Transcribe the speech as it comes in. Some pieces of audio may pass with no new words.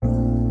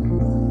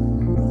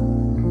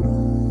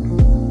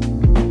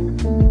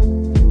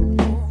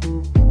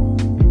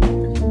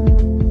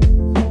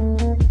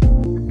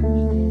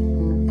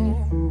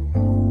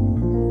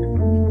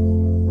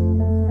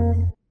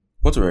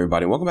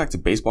everybody? Welcome back to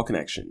Baseball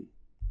Connection.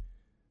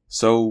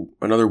 So,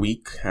 another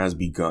week has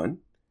begun.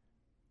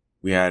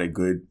 We had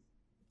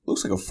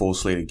looks like a full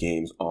slate of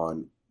games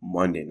on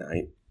Monday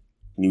night.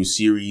 New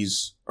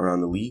series around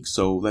the league,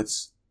 so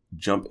let's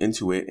jump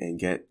into it and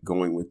get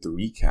going with the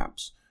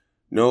recaps.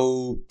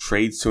 No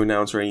trades to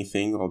announce or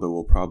anything, although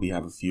we'll probably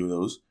have a few of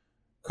those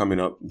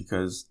coming up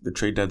because the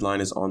trade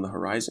deadline is on the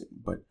horizon,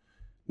 but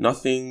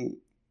nothing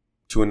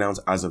to announce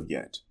as of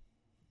yet.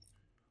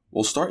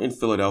 We'll start in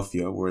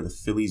Philadelphia, where the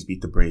Phillies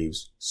beat the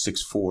Braves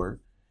 6-4,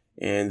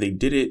 and they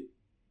did it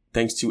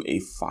thanks to a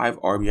 5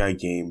 RBI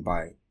game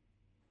by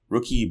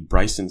rookie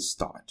Bryson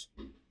Stott.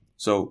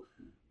 So,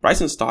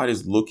 Bryson Stott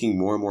is looking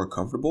more and more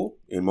comfortable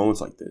in moments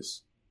like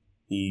this.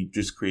 He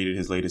just created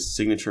his latest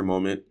signature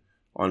moment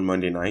on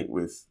Monday night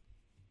with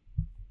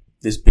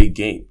this big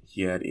game.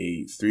 He had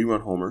a 3-run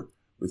homer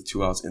with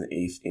 2 outs in the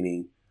 8th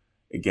inning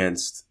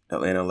against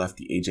Atlanta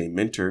lefty A.J.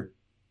 Minter.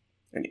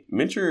 And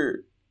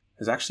Minter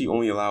has actually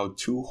only allowed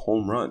 2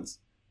 home runs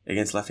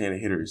against left-handed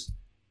hitters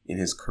in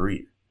his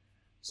career.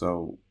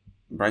 So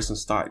Bryson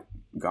Stott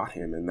got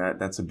him, and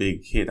that's a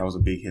big hit. That was a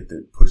big hit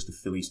that pushed the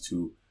Phillies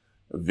to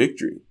a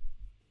victory.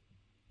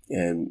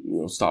 And,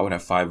 Stott would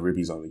have 5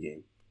 ribbies on the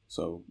game.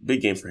 So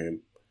big game for him.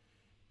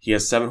 He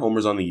has 7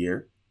 homers on the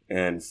year,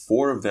 and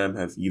 4 of them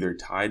have either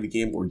tied the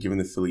game or given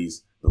the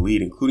Phillies the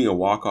lead, including a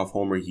walk-off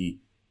homer he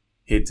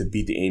hit to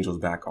beat the Angels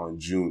back on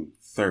June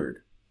 3rd.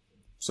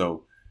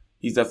 So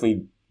he's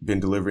definitely been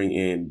delivering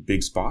in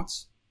big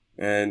spots,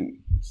 and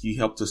he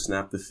helped to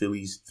snap the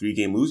Phillies'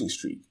 3-game losing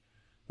streak.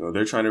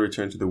 They're trying to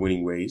return to the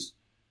winning ways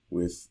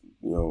with,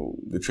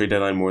 the trade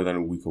deadline more than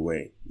a week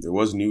away. There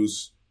was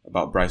news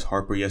about Bryce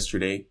Harper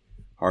yesterday.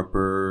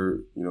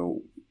 Harper,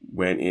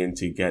 went in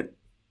to get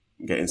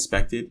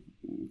inspected,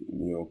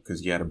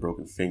 because he had a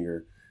broken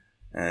finger,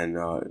 and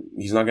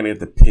he's not going to get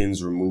the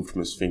pins removed from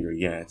his finger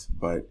yet,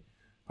 but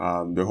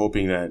they're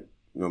hoping that,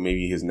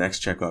 maybe his next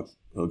checkup,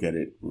 he'll get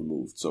it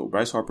removed. So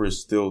Bryce Harper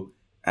is still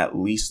at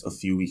least a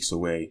few weeks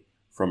away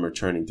from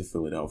returning to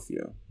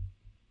Philadelphia.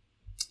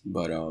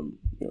 But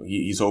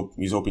he's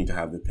hoping to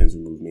have the pins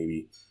removed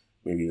maybe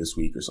this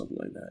week or something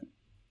like that.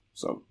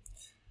 So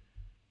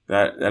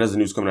that is the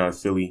news coming out of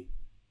Philly.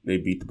 They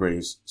beat the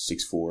Braves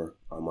 6-4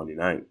 on Monday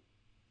night.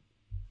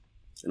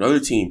 Another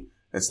team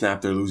that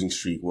snapped their losing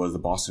streak was the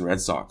Boston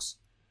Red Sox.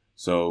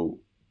 So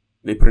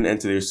they put an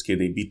end to their skid.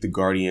 They beat the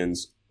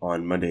Guardians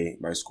on Monday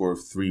by a score of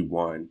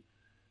 3-1.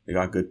 They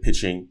got good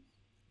pitching,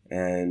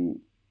 and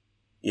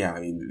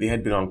they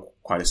had been on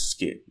quite a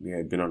skid. They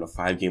had been on a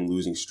 5-game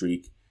losing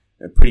streak,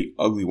 a pretty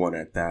ugly one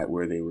at that,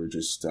 where they were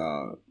just,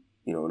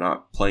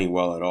 not playing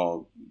well at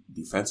all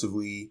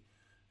defensively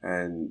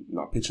and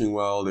not pitching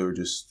well. They were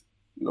just,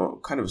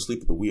 kind of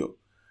asleep at the wheel.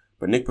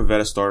 But Nick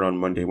Pivetta started on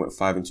Monday, went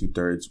 5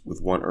 2/3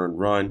 with 1 earned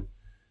run,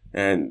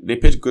 and they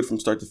pitched good from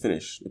start to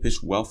finish. They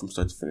pitched well from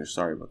start to finish.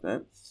 Sorry about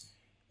that.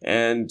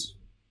 And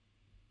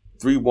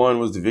 3-1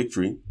 was the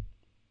victory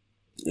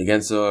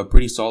against a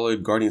pretty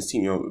solid Guardians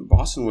team.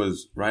 Boston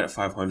was right at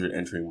 500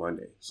 entering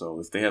Monday. So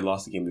if they had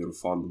lost the game, they would have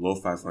fallen below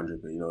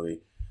 500. But,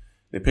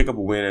 they pick up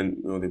a win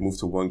and, they move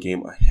to 1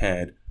 game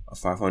ahead of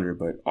 500.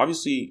 But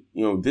obviously,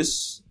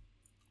 this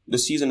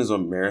season is a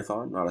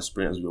marathon, not a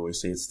sprint, as we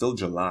always say. It's still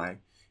July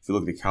if you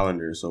look at the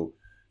calendar. So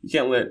you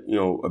can't let,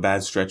 a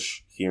bad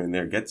stretch here and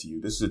there get to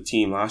you. This is a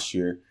team last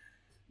year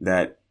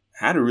that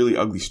had a really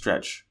ugly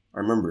stretch. I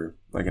remember,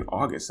 like in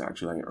August,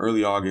 actually, like in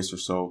early August or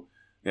so,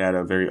 they had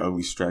a very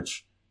ugly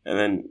stretch. And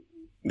then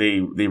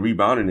they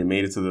rebounded and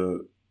made it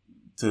to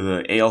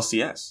the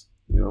ALCS,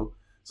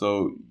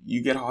 So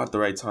you get hot at the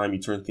right time, you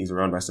turn things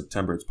around by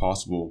September, it's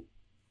possible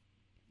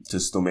to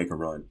still make a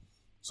run.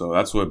 So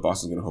that's what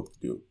Boston's going to hope to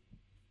do.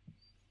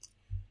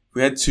 If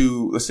we head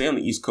to, let's say on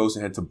the East Coast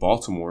and head to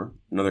Baltimore,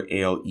 another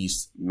AL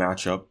East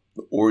matchup,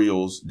 the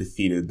Orioles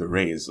defeated the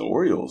Rays. The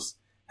Orioles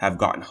have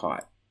gotten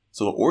hot.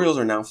 So the Orioles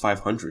are now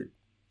 500.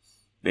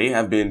 They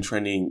have been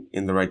trending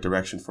in the right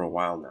direction for a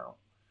while now.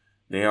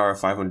 They are a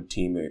 500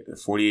 team. They're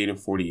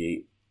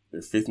 48-48.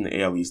 They're 5th in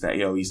the AL East. That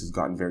AL East has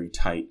gotten very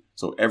tight.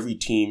 So every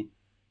team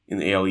in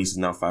the AL East is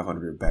now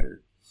 500 or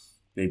better.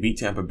 They beat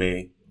Tampa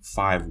Bay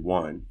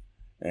 5-1.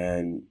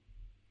 And,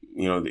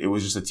 it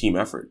was just a team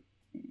effort.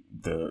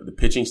 The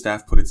pitching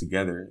staff put it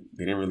together.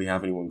 They didn't really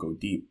have anyone go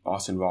deep.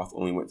 Austin Roth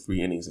only went 3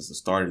 innings as the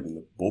starter. Then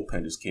the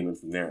bullpen just came in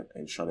from there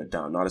and shut it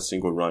down. Not a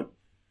single run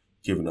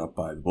given up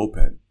by the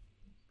bullpen.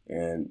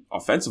 And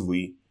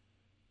offensively,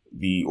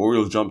 the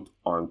Orioles jumped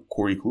on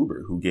Corey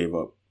Kluber, who gave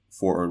up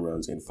 4 earned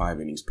runs in 5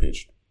 innings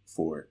pitched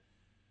for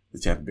the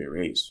Tampa Bay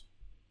Rays.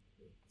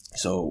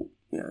 So,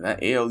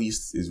 that AL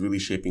East is really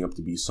shaping up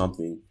to be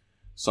something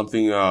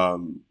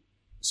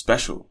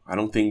special. I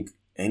don't think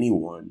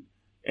anyone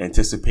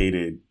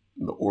anticipated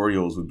the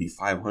Orioles would be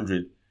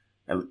 500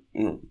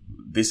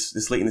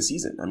 this late in the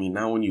season. I mean,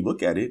 now when you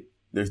look at it,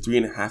 they're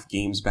 3.5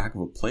 games back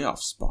of a playoff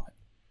spot.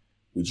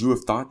 Would you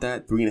have thought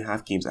that?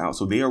 3.5 games out.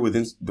 So the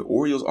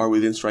Orioles are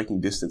within striking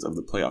distance of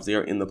the playoffs. They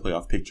are in the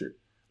playoff picture,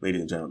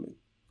 ladies and gentlemen.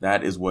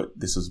 That is what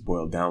this is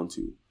boiled down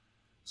to.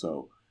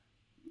 So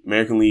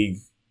American League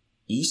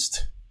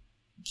East,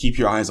 keep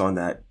your eyes on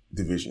that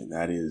division.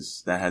 That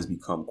has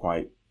become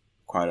quite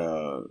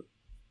a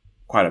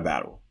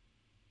battle.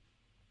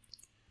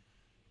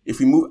 If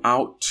we move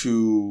out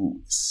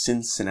to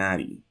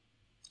Cincinnati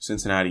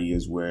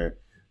is where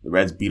the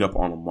Reds beat up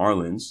on the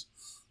Marlins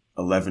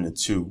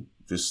 11-2.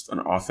 Just an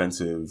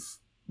offensive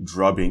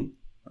drubbing.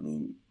 I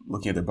mean,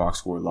 looking at the box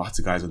score, lots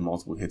of guys with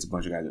multiple hits, a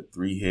bunch of guys with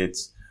 3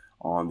 hits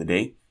on the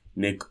day.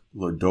 Nick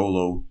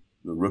Lodolo,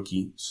 the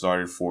rookie,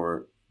 started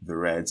for the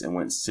Reds and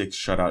went 6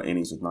 shutout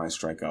innings with 9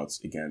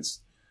 strikeouts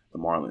against the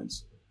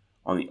Marlins.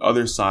 On the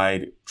other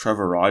side,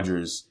 Trevor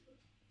Rogers,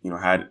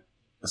 had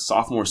a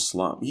sophomore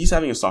slump. He's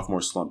having a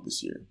sophomore slump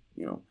this year.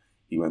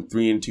 He went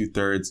 3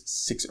 2/3,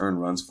 6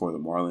 earned runs for the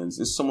Marlins.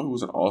 This is someone who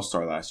was an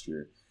all-star last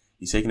year.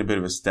 He's taking a bit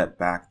of a step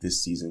back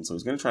this season, so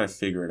he's going to try to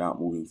figure it out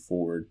moving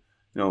forward.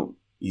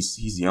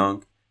 He's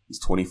young. He's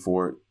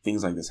 24.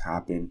 Things like this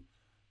happen.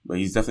 But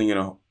he's definitely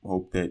going to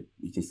hope that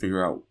he can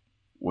figure out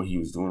what he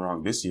was doing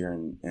wrong this year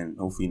and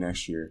hopefully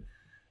next year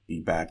be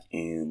back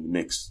in the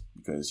mix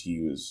because he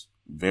was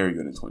very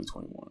good in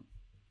 2021.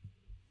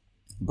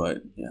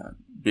 But, yeah,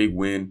 big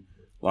win.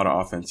 A lot of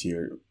offense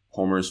here.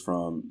 Homers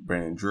from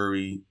Brandon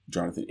Drury,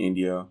 Jonathan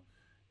India.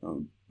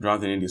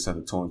 Jonathan India set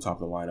the tone on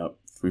top of the lineup,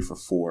 3 for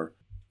 4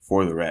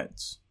 for the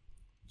Reds.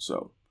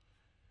 So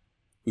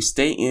we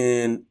stay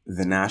in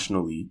the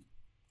National League.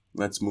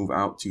 Let's move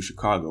out to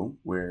Chicago,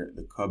 where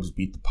the Cubs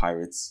beat the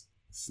Pirates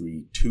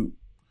 3-2.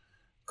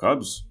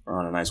 Cubs are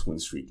on a nice win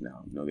streak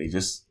now. They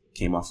just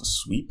came off a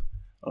sweep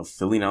of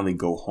Philly. Now they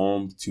go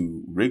home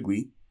to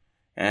Wrigley,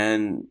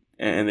 and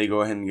they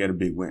go ahead and get a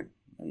big win.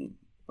 I mean,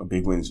 a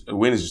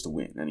win is just a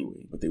win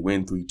anyway. But they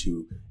win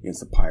 3-2 against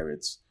the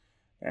Pirates,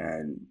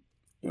 and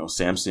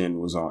Sampson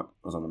was on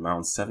the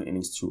mound, 7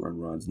 innings, 2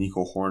 earned runs.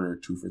 Nico Horner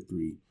 2 for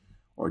 3,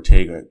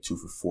 Ortega 2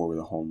 for 4 with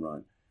a home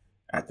run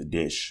at the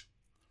dish.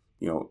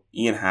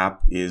 Ian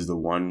Happ is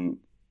one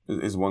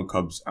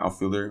Cubs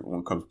outfielder,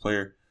 one Cubs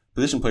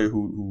position player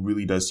who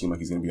really does seem like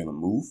he's going to be on the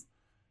move.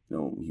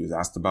 He was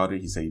asked about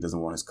it. He said he doesn't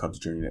want his Cubs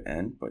journey to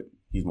end, but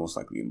he's most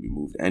likely going to be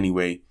moved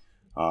anyway.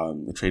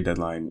 The trade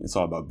deadline, it's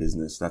all about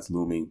business. That's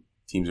looming.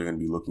 Teams are going to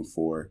be looking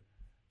for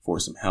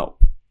some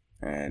help.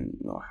 And,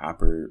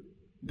 Happer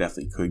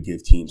definitely could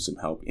give teams some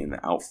help in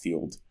the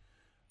outfield.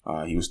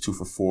 He was 2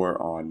 for 4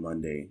 on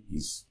Monday.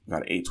 He's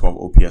got an 812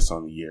 OPS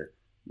on the year.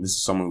 This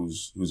is someone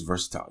who's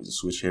versatile. He's a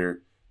switch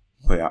hitter.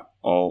 Play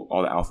all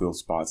the outfield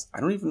spots. I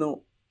don't even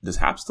know. Does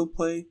Hap still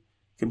play?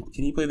 Can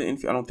he play the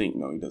infield? I don't think.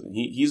 No, he doesn't.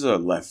 He's a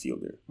left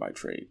fielder by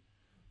trade.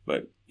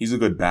 But he's a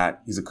good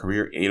bat. He's a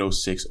career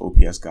 806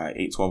 OPS guy,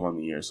 812 on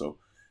the year. So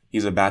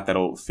he's a bat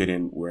that'll fit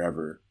in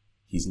wherever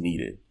he's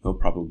needed. He'll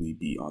probably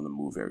be on the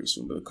move very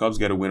soon. But the Cubs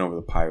get a win over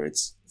the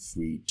Pirates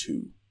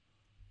 3-2.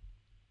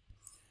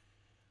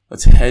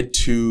 Let's head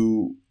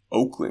to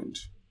Oakland.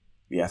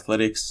 The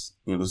Athletics,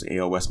 this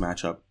AL West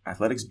matchup.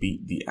 Athletics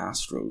beat the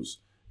Astros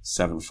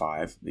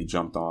 7-5. They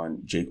jumped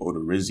on Jake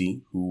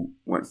Odorizzi, who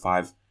went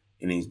 5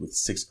 innings with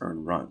 6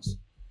 earned runs.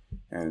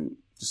 And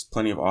just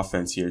plenty of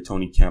offense here.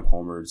 Tony Kemp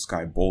homered,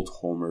 Sky Bolt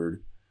homered.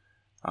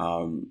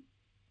 And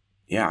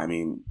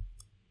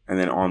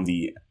then on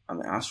the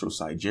Astros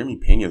side, Jeremy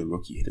Pena, the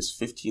rookie, hit his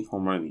 15th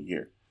home run of the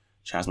year.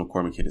 Chas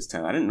McCormick hit his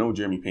 10th. I didn't know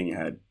Jeremy Pena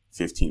had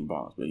 15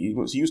 bombs, but he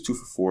was 2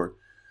 for 4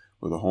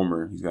 with a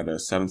homer. He's got a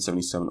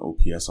 777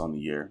 OPS on the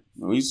year.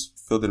 He's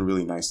filled in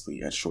really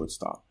nicely at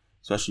shortstop,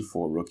 especially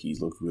for a rookie.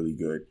 He's looked really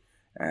good,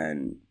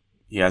 and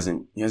he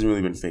hasn't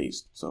really been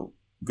phased. So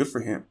good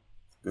for him.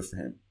 Good for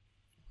him.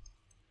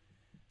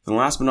 Then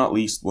last but not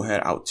least, we'll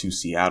head out to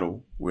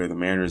Seattle, where the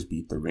Mariners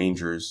beat the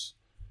Rangers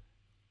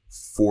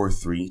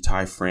 4-3.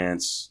 Ty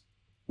France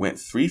went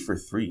 3 for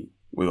 3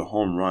 with a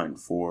home run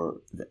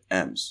for the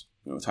M's.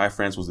 Ty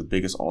France was the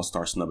biggest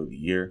all-star snub of the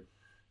year.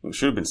 He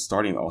should have been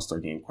starting the all-star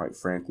game, quite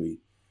frankly.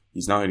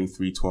 He's now hitting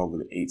 312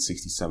 with an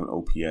 867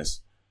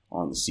 OPS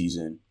on the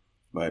season.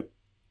 But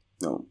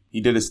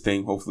he did his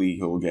thing. Hopefully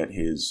he'll get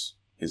his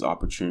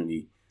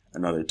opportunity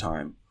another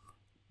time.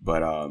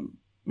 But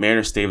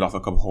Mariners staved off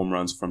a couple home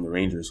runs from the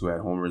Rangers, who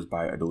had homers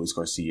by Adolis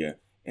Garcia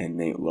and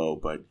Nate Lowe.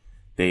 But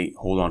they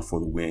hold on for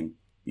the win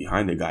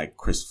behind the guy,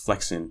 Chris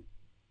Flexen.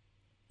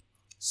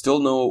 Still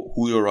no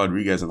Julio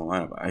Rodriguez in the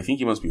lineup. I think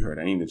he must be hurt.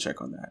 I need to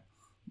check on that,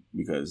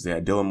 because they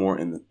had Dylan Moore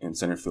in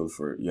center field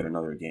for yet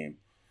another game.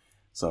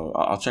 So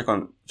I'll check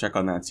on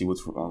that and see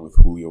what's wrong with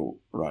Julio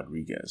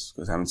Rodriguez,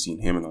 because I haven't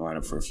seen him in the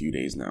lineup for a few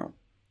days now.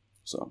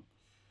 So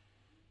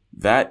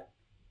that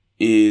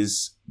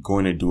is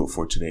going to do it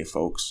for today,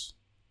 folks.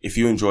 If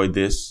you enjoyed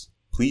this,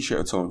 please share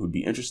it with someone who'd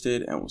be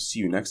interested, and we'll see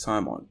you next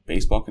time on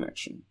Baseball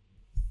Connection.